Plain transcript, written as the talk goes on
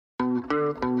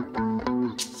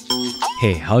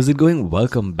Hey, how's it going?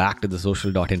 Welcome back to the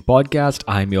Social.in podcast.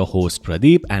 I'm your host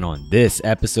Pradeep, and on this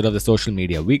episode of the Social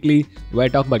Media Weekly, we're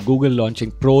talking about Google launching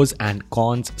pros and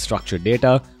cons structured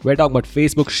data, we're talking about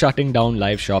Facebook shutting down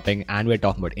live shopping, and we're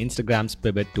talking about Instagram's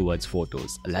pivot towards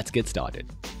photos. Let's get started.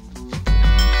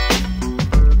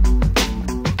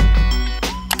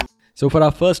 So for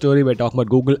our first story, we're talking about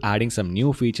Google adding some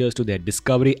new features to their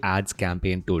Discovery Ads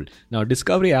campaign tool. Now,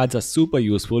 Discovery Ads are super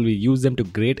useful. We use them to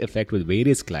great effect with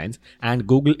various clients, and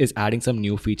Google is adding some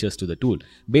new features to the tool.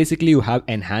 Basically, you have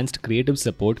enhanced creative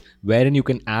support wherein you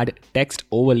can add text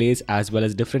overlays as well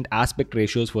as different aspect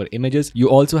ratios for images. You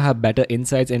also have better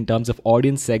insights in terms of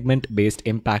audience segment based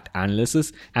impact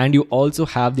analysis, and you also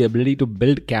have the ability to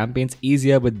build campaigns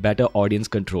easier with better audience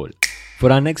control.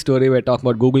 For our next story, we're talking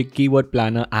about Google Keyword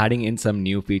Planner adding in some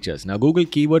new features. Now, Google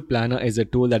Keyword Planner is a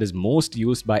tool that is most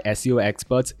used by SEO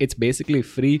experts. It's basically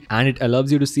free and it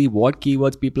allows you to see what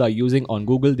keywords people are using on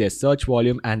Google, their search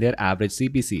volume and their average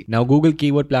CPC. Now, Google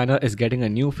Keyword Planner is getting a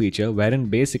new feature wherein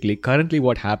basically currently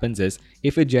what happens is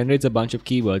if it generates a bunch of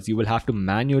keywords, you will have to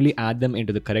manually add them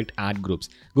into the correct ad groups.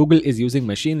 Google is using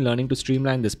machine learning to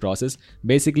streamline this process.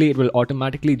 Basically, it will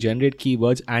automatically generate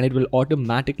keywords and it will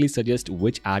automatically suggest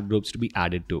which ad groups to be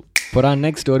added to. For our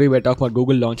next story, we're talking about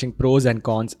Google launching pros and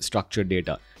cons structured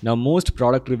data. Now, most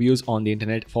product reviews on the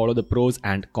internet follow the pros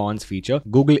and cons feature.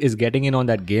 Google is getting in on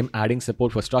that game, adding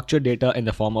support for structured data in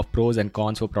the form of pros and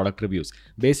cons for product reviews.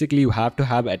 Basically, you have to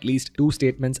have at least 2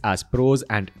 statements as pros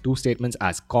and 2 statements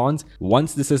as cons.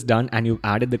 Once this is done and you've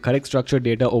added the correct structured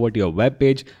data over to your web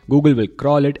page, Google will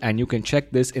crawl it and you can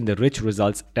check this in the rich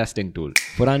results testing tool.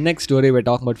 For our next story, we're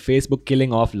talking about Facebook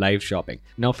killing off live shopping.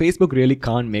 Now, Facebook really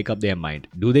can't make up their mind.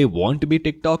 Do they want to be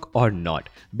TikTok or not?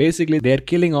 Basically, they're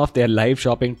killing off their live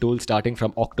shopping tool starting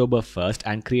from October 1st,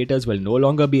 and creators will no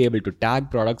longer be able to tag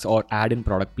products or add in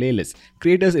product playlists.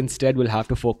 Creators instead will have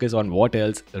to focus on what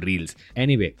else? Reels.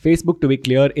 Anyway, Facebook, to be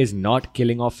clear, is not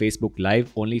killing off Facebook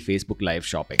Live, only Facebook Live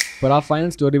shopping. For our final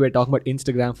story, we're talking about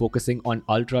Instagram focusing on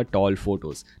ultra tall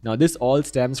photos. Now, this all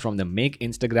stems from the Make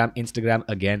Instagram Instagram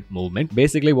Again movement.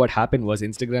 Basically, what happened was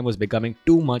Instagram was becoming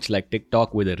too much like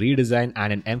TikTok with a redesign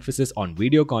and an emphasis on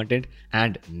video content,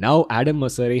 and now Adam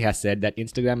Mosseri has said that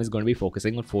Instagram is going to be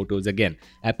focusing on photos again.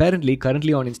 Apparently,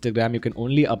 currently on Instagram, you can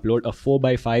only upload a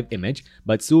 4:5 image,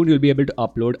 but soon you'll be able to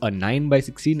upload a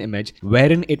 9:16 image,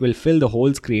 wherein it will fill the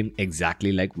whole screen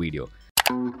exactly like video.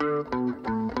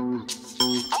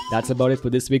 That's about it for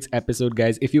this week's episode,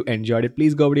 guys. If you enjoyed it,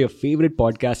 please go over to your favorite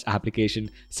podcast application,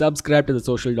 subscribe to the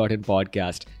Social.in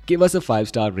podcast, give us a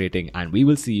 5-star rating, and we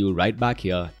will see you right back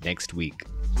here next week.